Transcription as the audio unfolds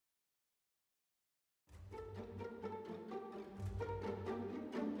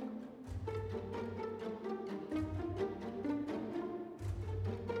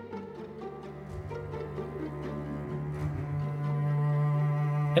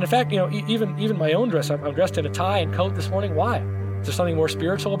And in fact, even my own dress, I'm dressed in a tie and coat this morning. Why? Is there something more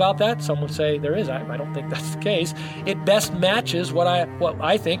spiritual about that? Some would say there is. I don't think that's the case. It best matches what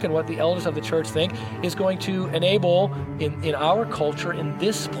I think and what the elders of the church think is going to enable, in our culture, in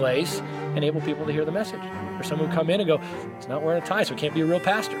this place, enable people to hear the message. There's some who come in and go, it's not wearing a tie, so he can't be a real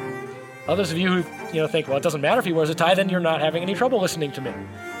pastor. Others of you who think, well, it doesn't matter if he wears a tie, then you're not having any trouble listening to me.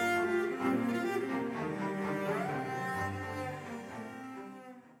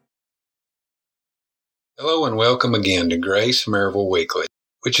 Hello and welcome again to Grace Maryville Weekly,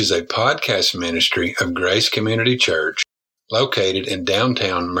 which is a podcast ministry of Grace Community Church located in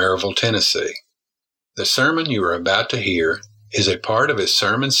downtown Maryville, Tennessee. The sermon you are about to hear is a part of a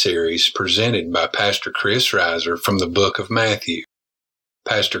sermon series presented by Pastor Chris Reiser from the book of Matthew.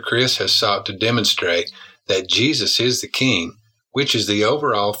 Pastor Chris has sought to demonstrate that Jesus is the King, which is the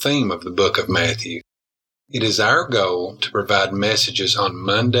overall theme of the book of Matthew. It is our goal to provide messages on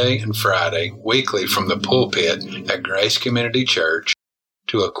Monday and Friday weekly from the pulpit at Grace Community Church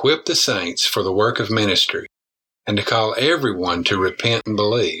to equip the saints for the work of ministry and to call everyone to repent and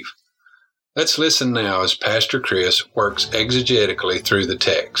believe. Let's listen now as Pastor Chris works exegetically through the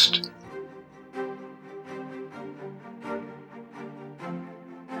text.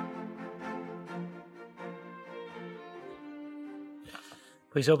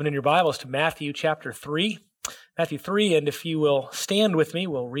 Please open in your Bibles to Matthew chapter 3. Matthew 3, and if you will stand with me,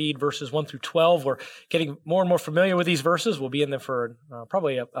 we'll read verses 1 through 12. We're getting more and more familiar with these verses. We'll be in them for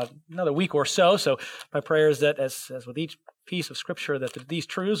probably another week or so. So my prayer is that as with each piece of Scripture, that these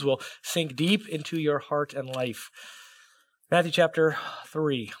truths will sink deep into your heart and life. Matthew chapter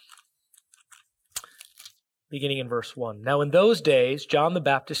 3. Beginning in verse 1. Now in those days John the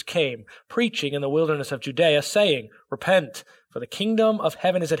Baptist came, preaching in the wilderness of Judea, saying, Repent, for the kingdom of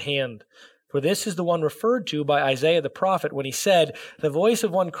heaven is at hand. For this is the one referred to by Isaiah the prophet when he said, The voice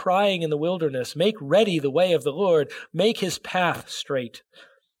of one crying in the wilderness, Make ready the way of the Lord, make his path straight.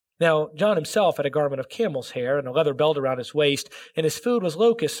 Now John himself had a garment of camel's hair and a leather belt around his waist, and his food was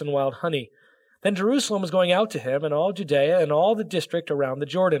locusts and wild honey. Then Jerusalem was going out to him, and all Judea and all the district around the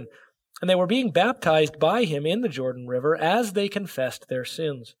Jordan. And they were being baptized by him in the Jordan River as they confessed their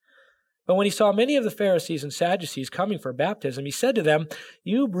sins. But when he saw many of the Pharisees and Sadducees coming for baptism, he said to them,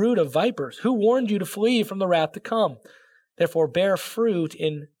 You brood of vipers, who warned you to flee from the wrath to come? Therefore bear fruit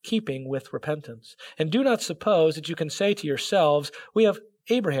in keeping with repentance. And do not suppose that you can say to yourselves, We have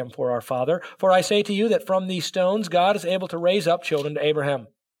Abraham for our father. For I say to you that from these stones God is able to raise up children to Abraham.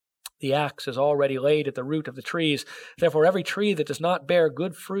 The axe is already laid at the root of the trees. Therefore every tree that does not bear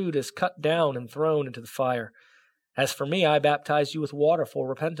good fruit is cut down and thrown into the fire. As for me, I baptize you with water for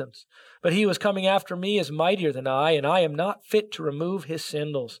repentance. But he who is coming after me is mightier than I, and I am not fit to remove his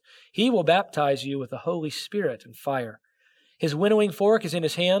sandals. He will baptize you with the Holy Spirit and fire. His winnowing fork is in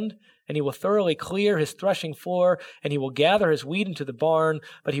his hand, and he will thoroughly clear his threshing floor, and he will gather his wheat into the barn,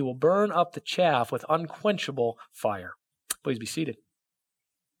 but he will burn up the chaff with unquenchable fire. Please be seated.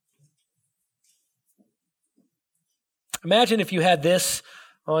 Imagine if you had this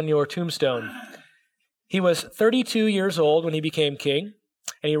on your tombstone. He was 32 years old when he became king,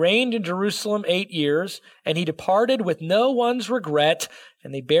 and he reigned in Jerusalem 8 years, and he departed with no one's regret,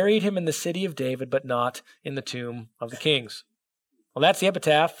 and they buried him in the city of David, but not in the tomb of the kings. Well, that's the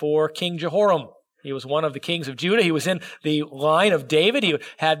epitaph for King Jehoram. He was one of the kings of Judah. He was in the line of David. He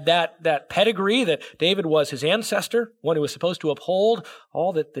had that pedigree that David was his ancestor, one who was supposed to uphold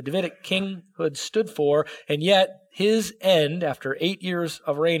all that the Davidic kinghood stood for. And yet his end, after 8 years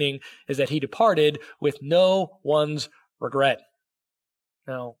of reigning, is that he departed with no one's regret.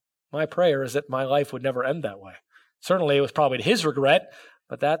 Now, my prayer is that my life would never end that way. Certainly it was probably to his regret,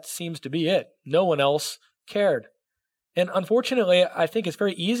 but that seems to be it. No one else cared. And unfortunately, I think it's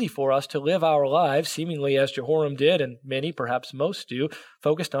very easy for us to live our lives, seemingly as Jehoram did, and many, perhaps most do,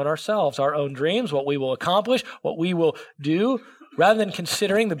 focused on ourselves, our own dreams, what we will accomplish, what we will do, rather than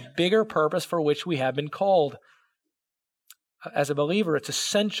considering the bigger purpose for which we have been called. As a believer, it's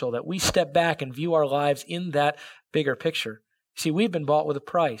essential that we step back and view our lives in that bigger picture. See, we've been bought with a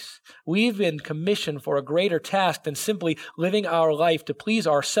price. We've been commissioned for a greater task than simply living our life to please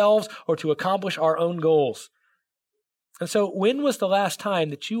ourselves or to accomplish our own goals. And so when was the last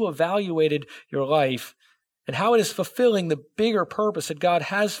time that you evaluated your life and how it is fulfilling the bigger purpose that God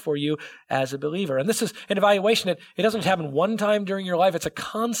has for you as a believer? And this is an evaluation that it doesn't happen one time during your life. It's a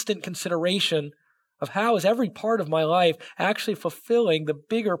constant consideration of how is every part of my life actually fulfilling the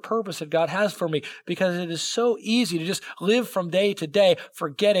bigger purpose that God has for me, because it is so easy to just live from day to day,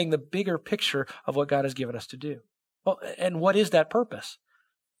 forgetting the bigger picture of what God has given us to do. Well, and what is that purpose?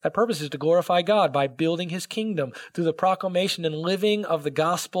 That purpose is to glorify God by building his kingdom through the proclamation and living of the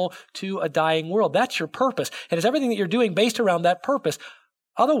gospel to a dying world. That's your purpose. And it's everything that you're doing based around that purpose.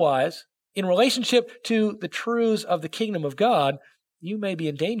 Otherwise, in relationship to the truths of the kingdom of God, you may be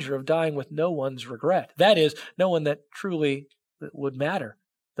in danger of dying with no one's regret. That is, no one that truly would matter.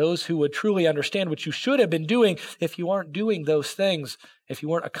 Those who would truly understand what you should have been doing. If you aren't doing those things, if you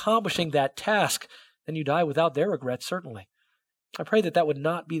weren't accomplishing that task, then you die without their regret, certainly. I pray that that would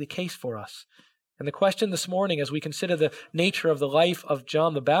not be the case for us. And the question this morning, as we consider the nature of the life of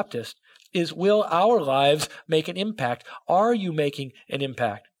John the Baptist, is, will our lives make an impact? Are you making an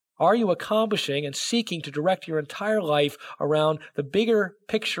impact? Are you accomplishing and seeking to direct your entire life around the bigger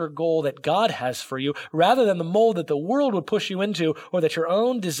picture goal that God has for you, rather than the mold that the world would push you into, or that your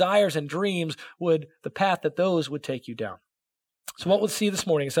own desires and dreams would, the path that those would take you down? So what we'll see this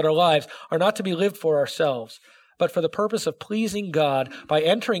morning is that our lives are not to be lived for ourselves, but for the purpose of pleasing God by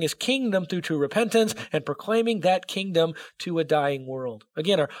entering his kingdom through true repentance and proclaiming that kingdom to a dying world.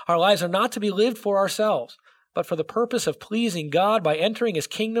 Again, our lives are not to be lived for ourselves, but for the purpose of pleasing God by entering his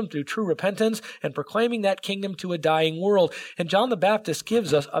kingdom through true repentance and proclaiming that kingdom to a dying world. And John the Baptist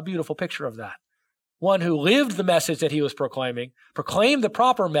gives us a beautiful picture of that. One who lived the message that he was proclaiming, proclaimed the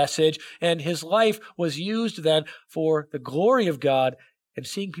proper message, and his life was used then for the glory of God and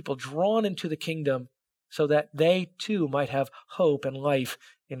seeing people drawn into the kingdom so that they too might have hope and life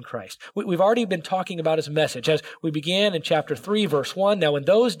in Christ. We've already been talking about his message as we began in chapter 3, verse 1. Now in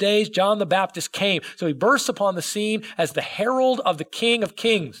those days, John the Baptist came. So he bursts upon the scene as the herald of the King of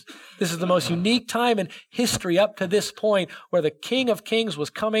Kings. This is the most unique time in history up to this point where the King of Kings was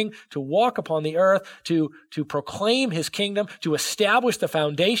coming to walk upon the earth, to proclaim his kingdom, to establish the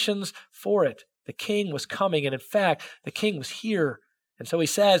foundations for it. The King was coming, and in fact, the King was here. And so he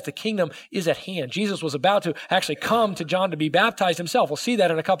says the kingdom is at hand. Jesus was about to actually come to John to be baptized himself. We'll see that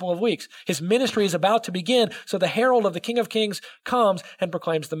in a couple of weeks. His ministry is about to begin. So the herald of the King of Kings comes and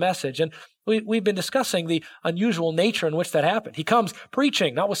proclaims the message. And we've been discussing the unusual nature in which that happened. He comes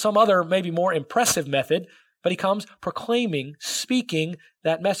preaching, not with some other maybe more impressive method, but he comes proclaiming, speaking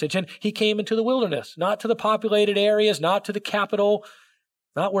that message. And he came into the wilderness, not to the populated areas, not to the capital,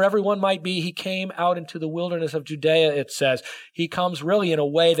 not where everyone might be. He came out into the wilderness of Judea, it says. He comes really in a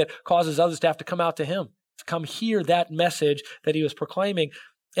way that causes others to have to come out to him, to come hear that message that he was proclaiming.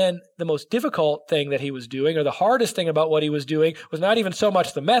 And the most difficult thing that he was doing, or the hardest thing about what he was doing, was not even so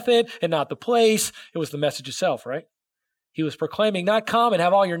much the method and not the place. It was the message itself, right? He was proclaiming, not come and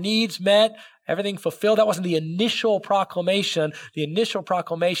have all your needs met, everything fulfilled. That wasn't the initial proclamation. The initial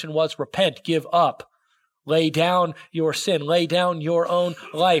proclamation was repent, give up. Lay down your sin. Lay down your own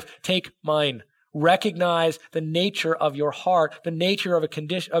life. Take mine. Recognize the nature of your heart, the nature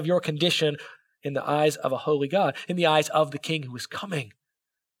of your condition in the eyes of a holy God, in the eyes of the King who is coming.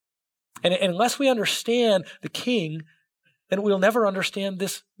 And unless we understand the King, then we'll never understand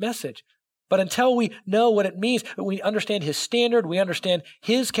this message. But until we know what it means, we understand his standard, we understand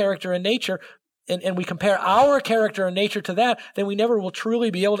his character and nature, and we compare our character and nature to that, then we never will truly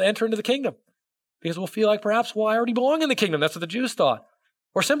be able to enter into the kingdom. Because we'll feel like perhaps, well, I already belong in the kingdom. That's what the Jews thought.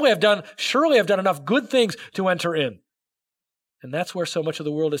 Or simply surely I've done enough good things to enter in. And that's where so much of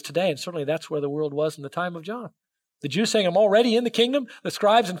the world is today. And certainly that's where the world was in the time of John. The Jews saying, I'm already in the kingdom. The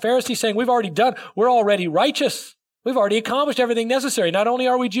scribes and Pharisees saying, we're already righteous. We've already accomplished everything necessary. Not only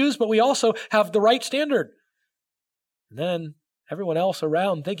are we Jews, but we also have the right standard. And then everyone else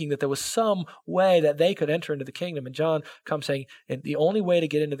around thinking that there was some way that they could enter into the kingdom. And John comes saying, and the only way to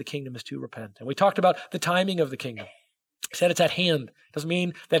get into the kingdom is to repent. And we talked about the timing of the kingdom. He said it's at hand. It doesn't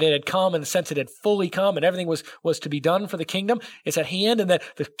mean that it had come in the sense it had fully come and everything was to be done for the kingdom. It's at hand and that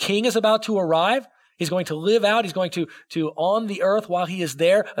the king is about to arrive. He's going to live out. He's going to on the earth while he is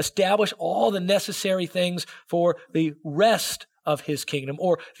there, establish all the necessary things for the rest of his kingdom,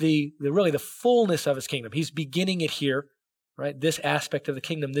 or the fullness of his kingdom. He's beginning it here. Right? This aspect of the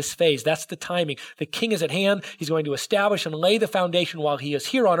kingdom, this phase, that's the timing. The king is at hand. He's going to establish and lay the foundation while he is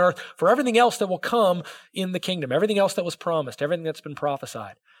here on earth for everything else that will come in the kingdom, everything else that was promised, everything that's been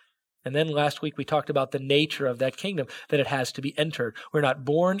prophesied. And then last week we talked about the nature of that kingdom, that it has to be entered. We're not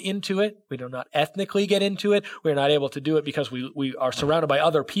born into it. We do not ethnically get into it. We're not able to do it because we are surrounded by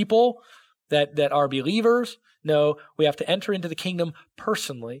other people that are believers. No, we have to enter into the kingdom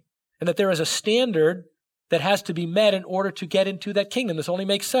personally, and that there is a standard that has to be met in order to get into that kingdom. This only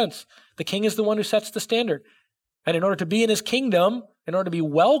makes sense. The king is the one who sets the standard. And in order to be in his kingdom, in order to be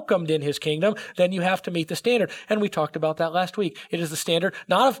welcomed in his kingdom, then you have to meet the standard. And we talked about that last week. It is the standard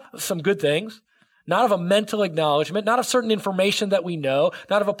not of some good things, not of a mental acknowledgement, not of certain information that we know,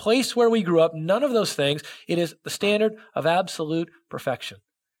 not of a place where we grew up, none of those things. It is the standard of absolute perfection.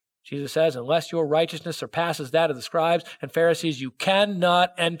 Jesus says, unless your righteousness surpasses that of the scribes and Pharisees, you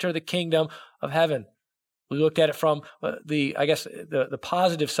cannot enter the kingdom of heaven. We looked at it from the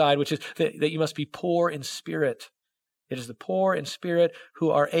positive side, which is that you must be poor in spirit. It is the poor in spirit who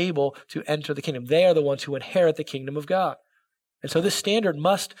are able to enter the kingdom. They are the ones who inherit the kingdom of God. And so this standard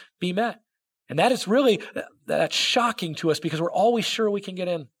must be met. And that is really, that's shocking to us because we're always sure we can get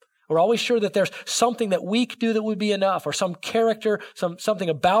in. We're always sure that there's something that we could do that would be enough, or some character, something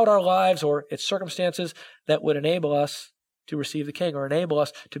about our lives or its circumstances that would enable us to receive the King or enable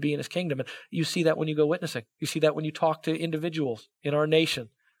us to be in his kingdom. And you see that when you go witnessing. You see that when you talk to individuals in our nation.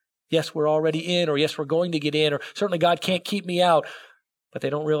 Yes, we're already in, or yes, we're going to get in, or certainly God can't keep me out. But they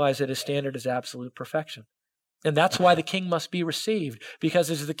don't realize that his standard is absolute perfection. And that's why the King must be received, because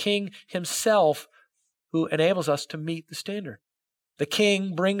it is the King himself who enables us to meet the standard. The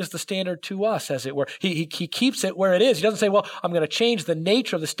King brings the standard to us, as it were. He keeps it where it is. He doesn't say, well, I'm going to change the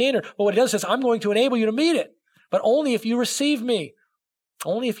nature of the standard. But what he does is, I'm going to enable you to meet it. But only if you receive me.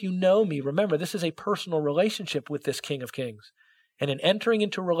 Only if you know me. Remember, this is a personal relationship with this King of Kings. And in entering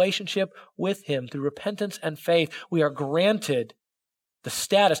into relationship with him through repentance and faith, we are granted the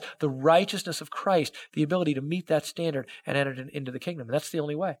status, the righteousness of Christ, the ability to meet that standard and enter into the kingdom. And that's the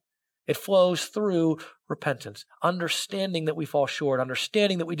only way. It flows through repentance, understanding that we fall short,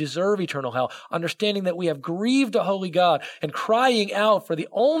 understanding that we deserve eternal hell, understanding that we have grieved a holy God, and crying out for the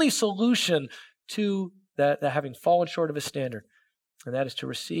only solution to that having fallen short of his standard. And that is to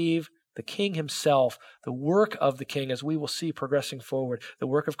receive the King himself, the work of the King, as we will see progressing forward, the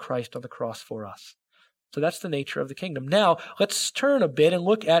work of Christ on the cross for us. So that's the nature of the kingdom. Now, let's turn a bit and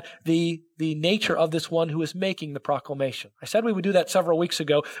look at the nature of this one who is making the proclamation. I said we would do that several weeks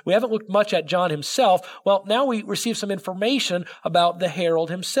ago. We haven't looked much at John himself. Well, now we receive some information about the herald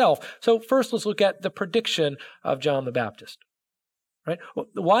himself. So first, let's look at the prediction of John the Baptist. Right?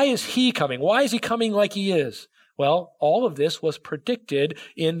 Why is he coming? Why is he coming like he is? Well, all of this was predicted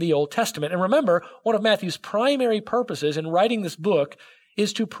in the Old Testament. And remember, one of Matthew's primary purposes in writing this book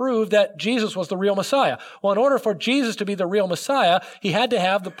is to prove that Jesus was the real Messiah. Well, in order for Jesus to be the real Messiah, he had to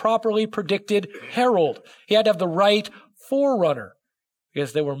have the properly predicted herald. He had to have the right forerunner.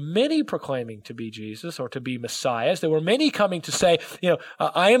 Because there were many proclaiming to be Jesus or to be Messiahs. There were many coming to say,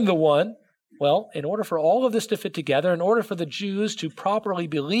 I am the one. Well, in order for all of this to fit together, in order for the Jews to properly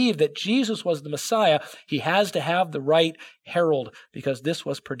believe that Jesus was the Messiah, he has to have the right herald, because this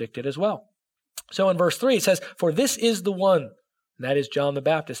was predicted as well. So in verse 3, it says, "For this is the one," and that is John the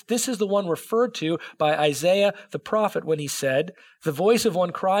Baptist. This is the one referred to by Isaiah the prophet when he said, "The voice of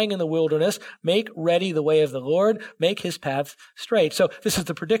one crying in the wilderness, make ready the way of the Lord, make his paths straight." So this is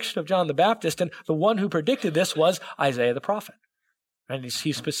the prediction of John the Baptist, and the one who predicted this was Isaiah the prophet. And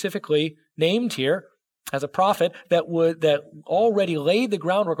he's specifically named here as a prophet that already laid the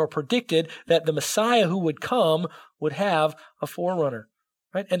groundwork or predicted that the Messiah who would come would have a forerunner.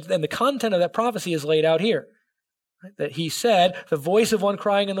 Right? And the content of that prophecy is laid out here. Right? That he said, "The voice of one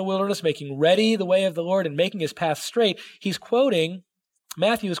crying in the wilderness, making ready the way of the Lord and making his path straight."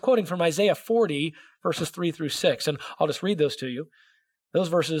 Matthew is quoting from Isaiah 40, verses 3 through 6. And I'll just read those to you. Those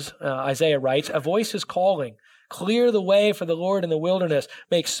verses, Isaiah writes, "A voice is calling, clear the way for the Lord in the wilderness.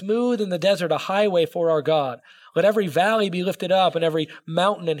 Make smooth in the desert a highway for our God. Let every valley be lifted up and every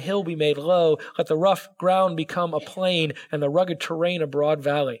mountain and hill be made low. Let the rough ground become a plain and the rugged terrain a broad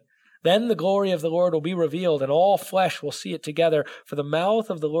valley. Then the glory of the Lord will be revealed and all flesh will see it together, for the mouth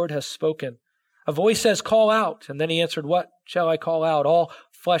of the Lord has spoken. A voice says, 'Call out.' And then he answered, 'What shall I call out? All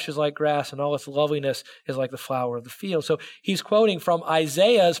flesh is like grass and all its loveliness is like the flower of the field.'" So he's quoting from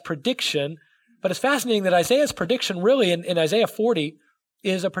Isaiah's prediction. But it's fascinating that Isaiah's prediction really in Isaiah 40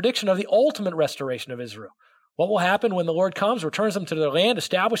 is a prediction of the ultimate restoration of Israel. What will happen when the Lord comes, returns them to their land,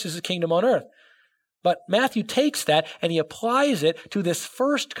 establishes his kingdom on earth. But Matthew takes that and he applies it to this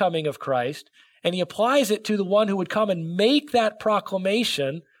first coming of Christ, and he applies it to the one who would come and make that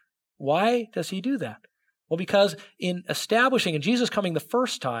proclamation. Why does he do that? Well, because in establishing, and Jesus coming the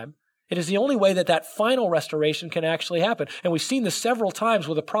first time, it is the only way that final restoration can actually happen. And we've seen this several times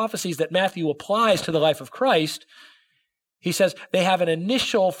with the prophecies that Matthew applies to the life of Christ. He says they have an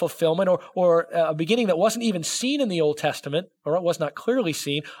initial fulfillment or a beginning that wasn't even seen in the Old Testament, or it was not clearly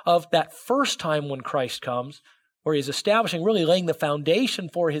seen, of that first time when Christ comes, where he's establishing, really laying the foundation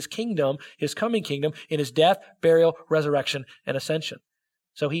for his kingdom, his coming kingdom, in his death, burial, resurrection, and ascension.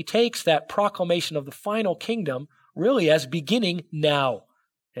 So he takes that proclamation of the final kingdom really as beginning now.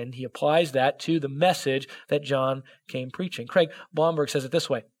 And he applies that to the message that John came preaching. Craig Blomberg says it this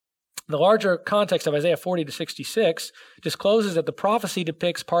way: "The larger context of Isaiah 40 to 66 discloses that the prophecy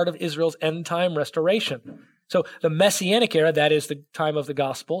depicts part of Israel's end-time restoration. So the Messianic era, that is the time of the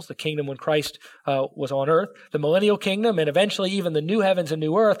Gospels, the kingdom when Christ was on earth, the millennial kingdom, and eventually even the new heavens and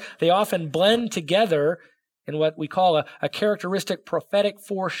new earth, they often blend together in what we call a characteristic prophetic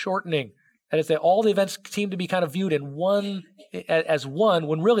foreshortening. That is, that all the events seem to be kind of viewed in as one,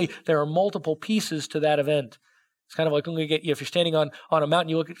 when really there are multiple pieces to that event. It's kind of like if you're standing on a mountain,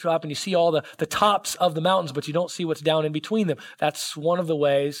 you look up and you see all the tops of the mountains, but you don't see what's down in between them. That's one of the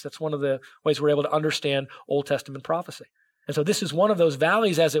ways we're able to understand Old Testament prophecy. And so this is one of those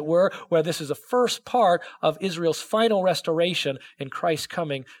valleys, as it were, where this is the first part of Israel's final restoration in Christ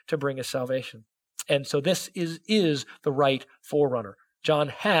coming to bring us salvation. And so this is the right forerunner. John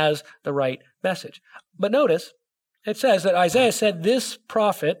has the right message. But notice, it says that Isaiah said this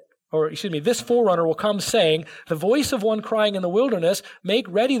forerunner will come saying, the voice of one crying in the wilderness, make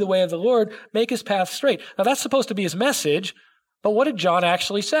ready the way of the Lord, make his path straight. Now that's supposed to be his message, but what did John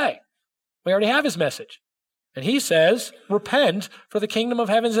actually say? We already have his message. And he says, repent, for the kingdom of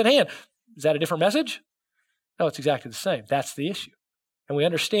heaven is at hand. Is that a different message? No, it's exactly the same. That's the issue. And we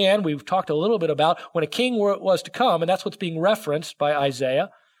understand, we've talked a little bit about when a king was to come, and that's what's being referenced by Isaiah,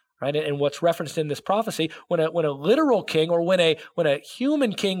 right? And what's referenced in this prophecy, when a literal king or when a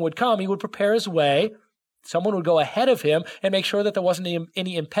human king would come, he would prepare his way. Someone would go ahead of him and make sure that there wasn't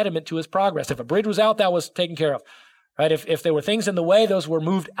any impediment to his progress. If a bridge was out, that was taken care of, right? If there were things in the way, those were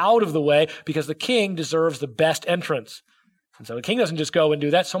moved out of the way because the king deserves the best entrance. And so the king doesn't just go and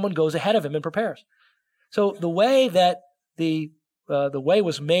do that. Someone goes ahead of him and prepares. So the way that the way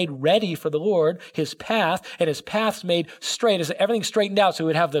was made ready for the Lord, his path, and his path's made straight, as everything straightened out, so he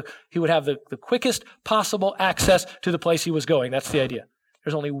would have the quickest possible access to the place he was going. That's the idea.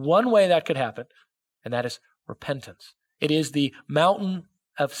 There's only one way that could happen, and that is repentance. It is the mountain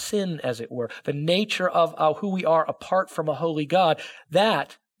of sin, as it were, the nature of who we are apart from a holy God.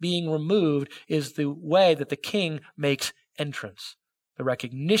 That being removed is the way that the king makes entrance. The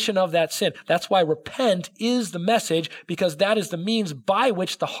recognition of that sin. That's why repent is the message, because that is the means by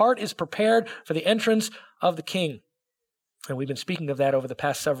which the heart is prepared for the entrance of the king. And we've been speaking of that over the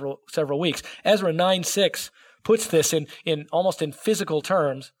past several weeks. Ezra 9:6 puts this in almost in physical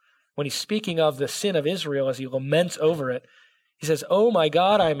terms when he's speaking of the sin of Israel as he laments over it. He says, "Oh my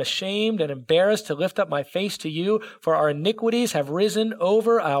God, I am ashamed and embarrassed to lift up my face to you, for our iniquities have risen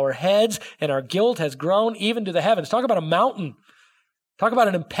over our heads, and our guilt has grown even to the heavens." Talk about a mountain. Talk about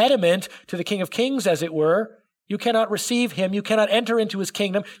an impediment to the King of Kings, as it were. You cannot receive him. You cannot enter into his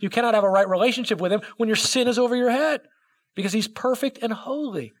kingdom. You cannot have a right relationship with him when your sin is over your head, because he's perfect and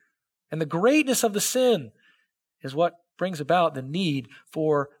holy. And the greatness of the sin is what brings about the need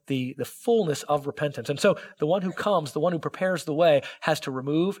for the fullness of repentance. And so the one who comes, the one who prepares the way, has to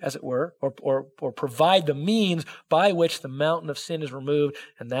remove, as it were, or provide the means by which the mountain of sin is removed,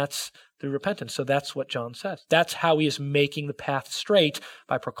 and that's through repentance. So that's what John says. That's how he is making the path straight,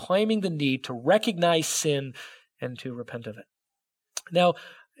 by proclaiming the need to recognize sin and to repent of it. Now,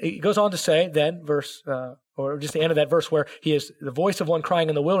 he goes on to say then, or just the end of that verse, where he is the voice of one crying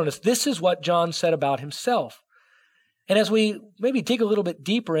in the wilderness. This is what John said about himself. And as we maybe dig a little bit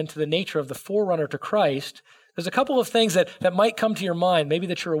deeper into the nature of the forerunner to Christ, there's a couple of things that might come to your mind, maybe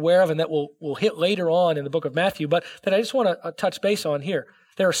that you're aware of and that we'll hit later on in the book of Matthew, but that I just want to touch base on here.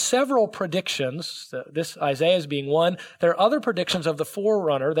 There are several predictions, this Isaiah is being one. There are other predictions of the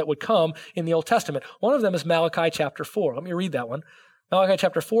forerunner that would come in the Old Testament. One of them is Malachi chapter 4. Let me read that one. Malachi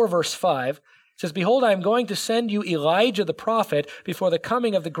chapter 4, verse 5. It says, "Behold, I am going to send you Elijah the prophet before the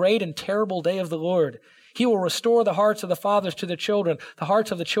coming of the great and terrible day of the Lord. He will restore the hearts of the fathers to their children, the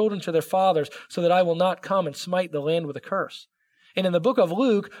hearts of the children to their fathers, so that I will not come and smite the land with a curse." And in the book of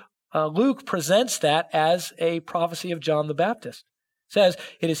Luke, Luke presents that as a prophecy of John the Baptist. It says,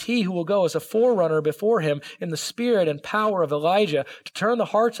 "It is he who will go as a forerunner before him in the spirit and power of Elijah, to turn the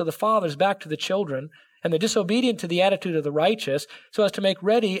hearts of the fathers back to the children, and the disobedient to the attitude of the righteous, so as to make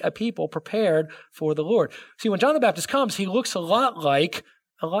ready a people prepared for the Lord." See, when John the Baptist comes, he looks a lot like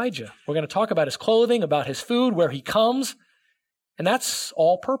Elijah. We're going to talk about his clothing, about his food, where he comes, and that's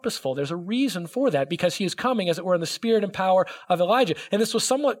all purposeful. There's a reason for that, because he is coming, as it were, in the spirit and power of Elijah. And this was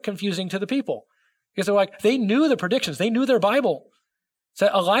somewhat confusing to the people, because they knew the predictions. They knew their Bible. So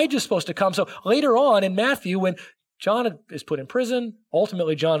Elijah's supposed to come. So later on in Matthew, when John is put in prison,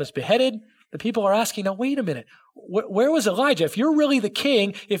 ultimately John is beheaded, the people are asking, now wait a minute, where was Elijah? If you're really the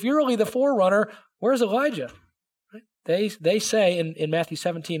king, if you're really the forerunner, where's Elijah? They say in Matthew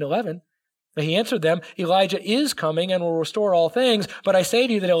 17:11, he answered them, "Elijah is coming and will restore all things, but I say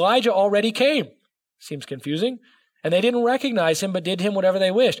to you that Elijah already came." Seems confusing. "And they didn't recognize him, but did him whatever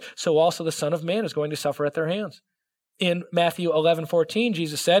they wished. So also the Son of Man is going to suffer at their hands." In Matthew 11:14,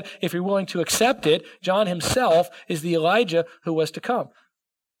 Jesus said, if you're willing to accept it, John himself is the Elijah who was to come.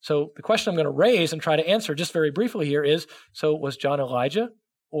 So the question I'm going to raise and try to answer just very briefly here is, so was John Elijah,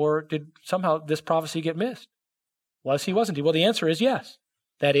 or did somehow this prophecy get missed? Was he, wasn't he? Well, the answer is yes.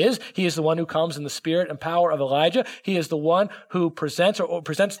 That is, he is the one who comes in the spirit and power of Elijah. He is the one who presents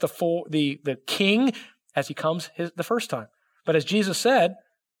the king as he comes the first time. But as Jesus said,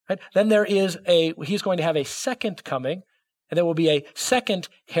 right, then he's going to have a second coming, and there will be a second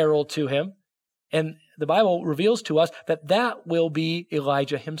herald to him. And the Bible reveals to us that will be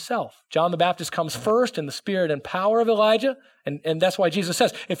Elijah himself. John the Baptist comes first in the spirit and power of Elijah, and that's why Jesus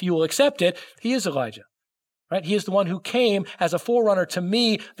says, if you will accept it, he is Elijah. Right? He is the one who came as a forerunner to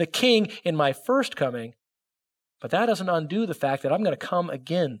me, the king, in my first coming. But that doesn't undo the fact that I'm going to come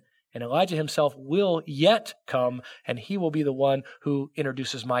again, and Elijah himself will yet come, and he will be the one who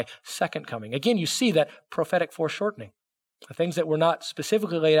introduces my second coming. Again, you see that prophetic foreshortening. The things that were not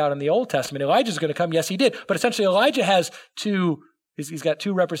specifically laid out in the Old Testament. Elijah's going to come, yes, he did. But essentially, Elijah has he's got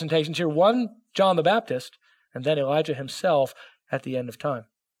two representations here. One, John the Baptist, and then Elijah himself at the end of time.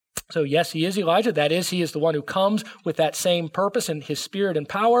 So yes, he is Elijah. That is, he is the one who comes with that same purpose in his spirit and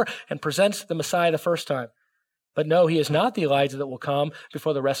power and presents the Messiah the first time. But no, he is not the Elijah that will come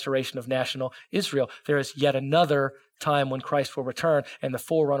before the restoration of national Israel. There is yet another time when Christ will return and the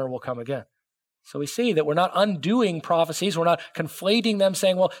forerunner will come again. So we see that we're not undoing prophecies. We're not conflating them,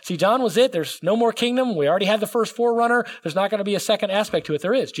 saying, well, see, John was it. There's no more kingdom. We already had the first forerunner. There's not going to be a second aspect to it.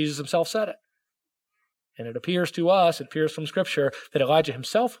 There is. Jesus himself said it. And it appears to us, it appears from Scripture, that Elijah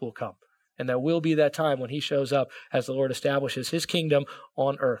himself will come. And there will be that time when he shows up as the Lord establishes his kingdom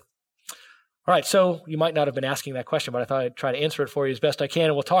on earth. All right, so you might not have been asking that question, but I thought I'd try to answer it for you as best I can.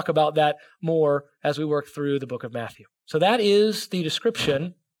 And we'll talk about that more as we work through the book of Matthew. So that is the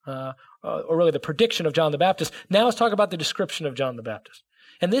description, or really the prediction of John the Baptist. Now let's talk about the description of John the Baptist.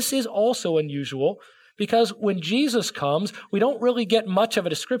 And this is also unusual, because when Jesus comes, we don't really get much of a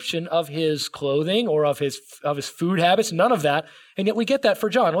description of his clothing or of his food habits, none of that. And yet we get that for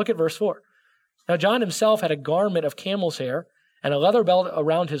John. Look at verse 4. Now John himself had a garment of camel's hair and a leather belt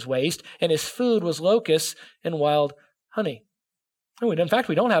around his waist, and his food was locusts and wild honey. In fact,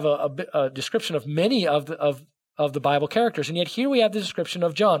 we don't have a description of many of the Bible characters, and yet here we have the description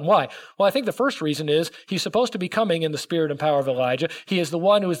of John. Why? Well, I think the first reason is he's supposed to be coming in the spirit and power of Elijah. He is the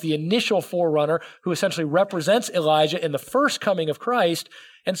one who is the initial forerunner who essentially represents Elijah in the first coming of Christ,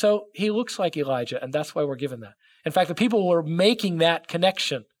 and so he looks like Elijah, and that's why we're given that. In fact, the people were making that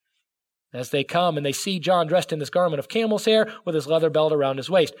connection as they come and they see John dressed in this garment of camel's hair with his leather belt around his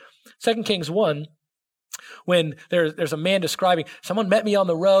waist. 2 Kings 1, when there's a man describing, someone met me on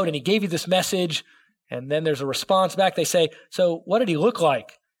the road and he gave you this message, and then there's a response back. They say, so what did he look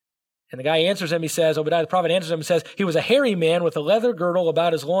like? And the guy answers him, he says, Obadiah the prophet answers him and says, he was a hairy man with a leather girdle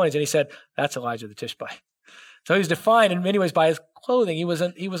about his loins. And he said, that's Elijah the Tishbite. So he's defined in many ways by his clothing. He was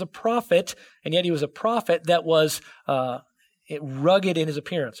a prophet, and yet he was a prophet that was rugged in his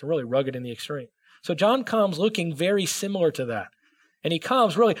appearance, and really rugged in the extreme. So John comes looking very similar to that. And he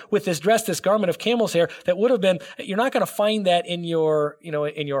comes really with this garment of camel's hair that would have been, you're not going to find that in your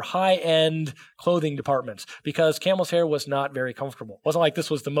high-end clothing departments, because camel's hair was not very comfortable. It wasn't like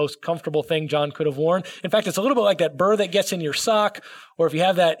this was the most comfortable thing John could have worn. In fact, it's a little bit like that burr that gets in your sock, or if you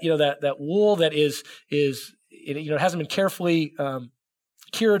have that wool that hasn't been carefully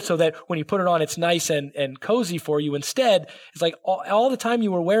cured so that when you put it on, it's nice and cozy for you. Instead, it's like all the time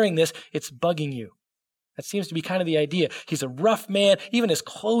you were wearing this, it's bugging you. That seems to be kind of the idea. He's a rough man. Even his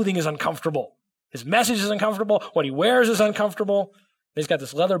clothing is uncomfortable. His message is uncomfortable. What he wears is uncomfortable. He's got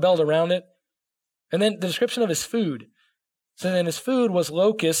this leather belt around it. And then the description of his food. So then his food was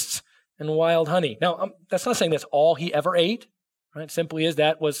locusts and wild honey. Now, that's not saying that's all he ever ate. Right? Simply is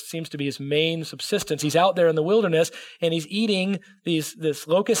seems to be his main subsistence. He's out there in the wilderness and he's eating this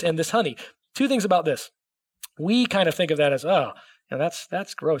locust and this honey. Two things about this. We kind of think of that as,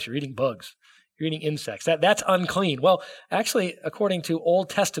 that's gross. You're eating bugs. You're eating insects. That's unclean. Well, actually, according to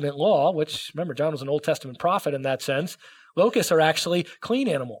Old Testament law, which, remember, John was an Old Testament prophet in that sense, locusts are actually clean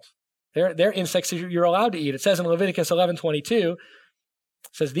animals. They're insects you're allowed to eat. It says in Leviticus 11:22, it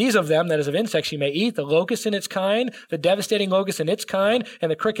says, these of them, that is of insects, you may eat, the locust in its kind, the devastating locust in its kind, and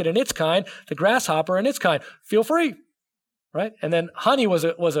the cricket in its kind, the grasshopper in its kind. Feel free. Right? And then honey was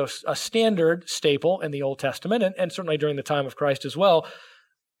a standard staple in the Old Testament, and certainly during the time of Christ as well.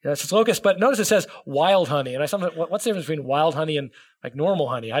 It says locust, but notice it says wild honey. And what's the difference between wild honey and like normal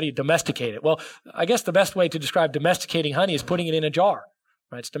honey? How do you domesticate it? Well, I guess the best way to describe domesticating honey is putting it in a jar.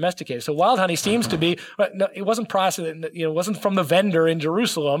 Right? It's domesticated. So wild honey seems to be, no, it wasn't processed, it wasn't from the vendor in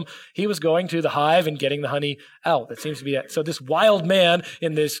Jerusalem. He was going to the hive and getting the honey out. That seems to be it. So this wild man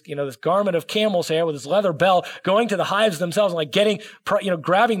in this, this garment of camel's hair with his leather belt, going to the hives themselves and like getting,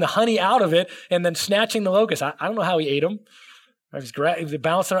 grabbing the honey out of it and then snatching the locusts. I don't know how he ate them. He's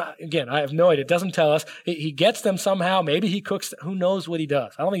bouncing around. Again, I have no idea. It doesn't tell us. He gets them somehow. Maybe he cooks. Who knows what he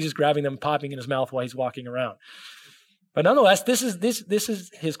does? I don't think he's just grabbing them, popping in his mouth while he's walking around. But nonetheless, this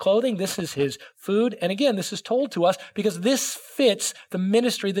is his clothing. This is his food. And again, this is told to us because this fits the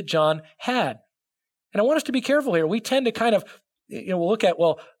ministry that John had. And I want us to be careful here. We tend to kind of, we'll look at,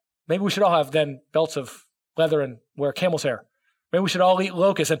 maybe we should all have then belts of leather and wear camel's hair. Maybe we should all eat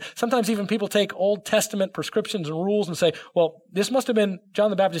locusts. And sometimes even people take Old Testament prescriptions and rules and say, well, this must have been John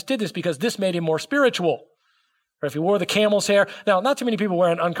the Baptist did this because this made him more spiritual. Or if he wore the camel's hair. Now, not too many people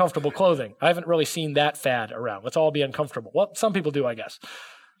wearing uncomfortable clothing. I haven't really seen that fad around. Let's all be uncomfortable. Well, some people do, I guess.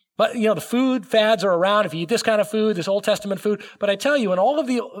 But, the food fads are around. If you eat this kind of food, this Old Testament food. But I tell you, in all of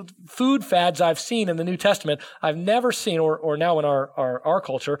the food fads I've seen in the New Testament, I've never seen, or now in our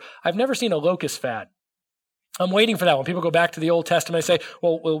culture, I've never seen a locust fad. I'm waiting for that. When people go back to the Old Testament, they say,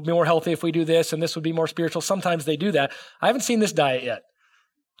 well, we'll be more healthy if we do this, and this would be more spiritual. Sometimes they do that. I haven't seen this diet yet.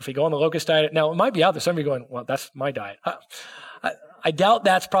 If you go on the locust diet, now it might be out there. Some of you are going, well, that's my diet. I doubt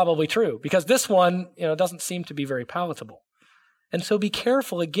that's probably true because this one, doesn't seem to be very palatable. And so be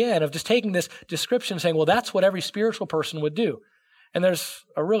careful again of just taking this description and saying, well, that's what every spiritual person would do. And there's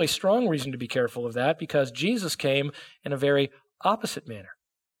a really strong reason to be careful of that because Jesus came in a very opposite manner.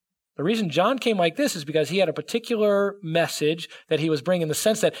 The reason John came like this is because he had a particular message that he was bringing in the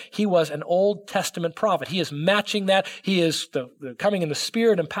sense that he was an Old Testament prophet. He is matching that. He is coming in the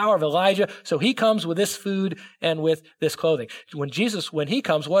spirit and power of Elijah. So he comes with this food and with this clothing. When he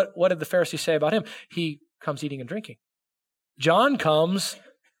comes, what did the Pharisees say about him? He comes eating and drinking. John comes,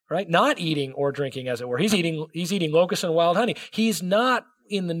 right, not eating or drinking, as it were. He's eating locusts and wild honey. He's not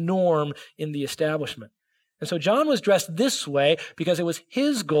in the norm in the establishment. And so John was dressed this way because it was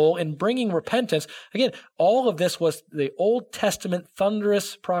his goal in bringing repentance. Again, all of this was the Old Testament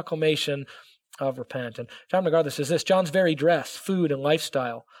thunderous proclamation of repent. And John MacArthur says this, John's very dress, food, and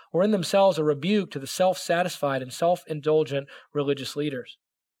lifestyle were in themselves a rebuke to the self-satisfied and self-indulgent religious leaders.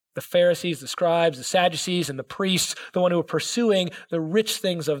 The Pharisees, the scribes, the Sadducees, and the priests, the one who were pursuing the rich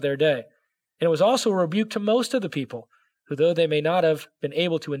things of their day. And it was also a rebuke to most of the people, who, though they may not have been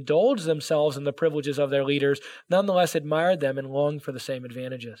able to indulge themselves in the privileges of their leaders, nonetheless admired them and longed for the same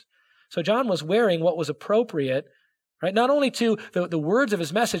advantages. So John was wearing what was appropriate, right? Not only to the words of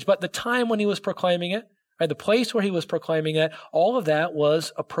his message, but the time when he was proclaiming it, right? The place where he was proclaiming it, all of that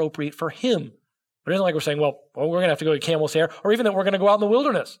was appropriate for him. But it isn't like we're saying, well, we're going to have to go to camel's hair, or even that we're going to go out in the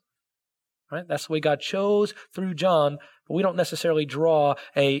wilderness. Right? That's the way God chose through John, but we don't necessarily draw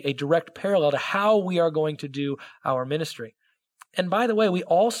a direct parallel to how we are going to do our ministry. And by the way, we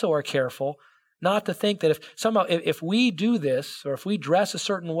also are careful not to think that if we do this, or if we dress a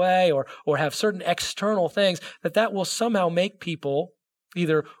certain way, or have certain external things, that will somehow make people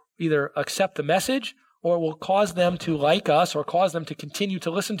either accept the message, or will cause them to like us, or cause them to continue to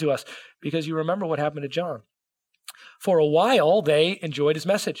listen to us. Because you remember what happened to John. For a while, they enjoyed his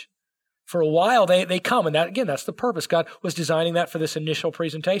message. For a while, they come, and that's the purpose. God was designing that for this initial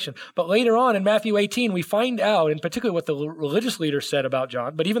presentation. But later on in Matthew 18, we find out, in particular what the religious leaders said about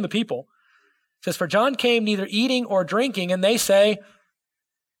John, but even the people. It says, for John came neither eating or drinking, and they say,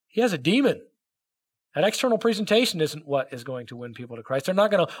 he has a demon. That external presentation isn't what is going to win people to Christ. They're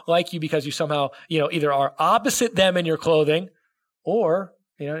not going to like you because you somehow, either are opposite them in your clothing, or,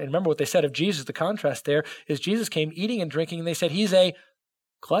 and remember what they said of Jesus, the contrast there is Jesus came eating and drinking, and they said he's a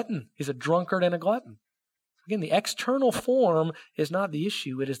glutton. He's a drunkard and a glutton. Again, the external form is not the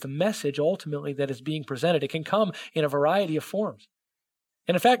issue. It is the message ultimately that is being presented. It can come in a variety of forms.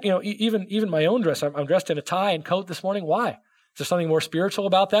 And in fact, even my own dress, I'm dressed in a tie and coat this morning. Why? Is there something more spiritual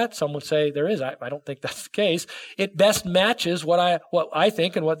about that? Some would say there is. I don't think that's the case. It best matches what I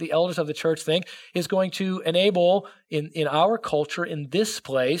think and what the elders of the church think is going to enable in our culture, in this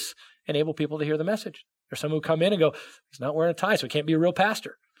place, enable people to hear the message. There's some who come in and go, he's not wearing a tie, so he can't be a real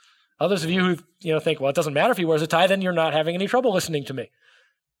pastor. Others of you who think, well, it doesn't matter if he wears a tie, then you're not having any trouble listening to me.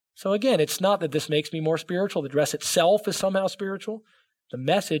 So again, it's not that this makes me more spiritual. The dress itself is somehow spiritual. The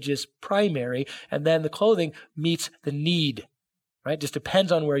message is primary, and then the clothing meets the need, right? Just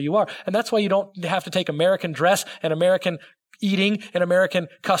depends on where you are. And that's why you don't have to take American dress and American eating and American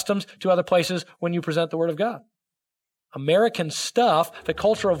customs to other places when you present the Word of God. American stuff, the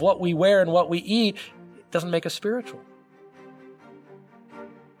culture of what we wear and what we eat, doesn't make us spiritual.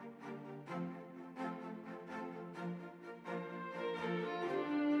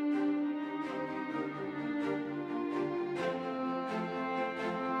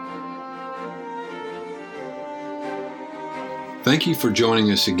 Thank you for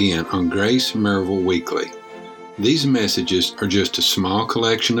joining us again on Grace Maryville Weekly. These messages are just a small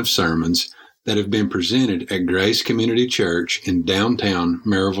collection of sermons that have been presented at Grace Community Church in downtown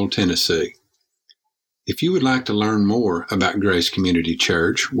Maryville, Tennessee. If you would like to learn more about Grace Community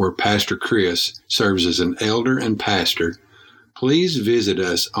Church, where Pastor Chris serves as an elder and pastor, please visit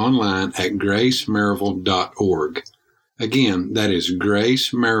us online at gracemaryville.org. Again, that is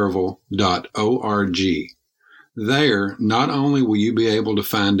gracemaryville.org. There, not only will you be able to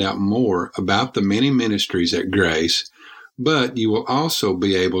find out more about the many ministries at Grace, but you will also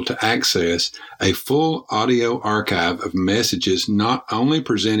be able to access a full audio archive of messages not only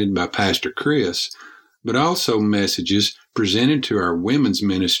presented by Pastor Chris, but also messages presented to our women's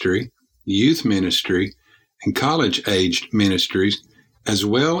ministry, youth ministry, and college-aged ministries, as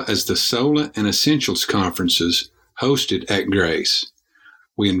well as the Sola and Essentials conferences hosted at Grace.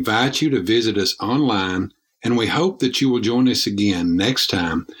 We invite you to visit us online, and we hope that you will join us again next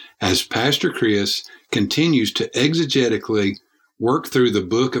time as Pastor Chris continues to exegetically work through the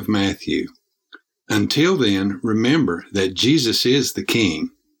book of Matthew. Until then, remember that Jesus is the King,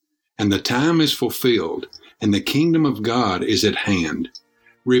 and the time is fulfilled, and the kingdom of God is at hand.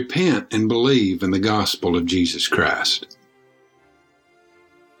 Repent and believe in the gospel of Jesus Christ.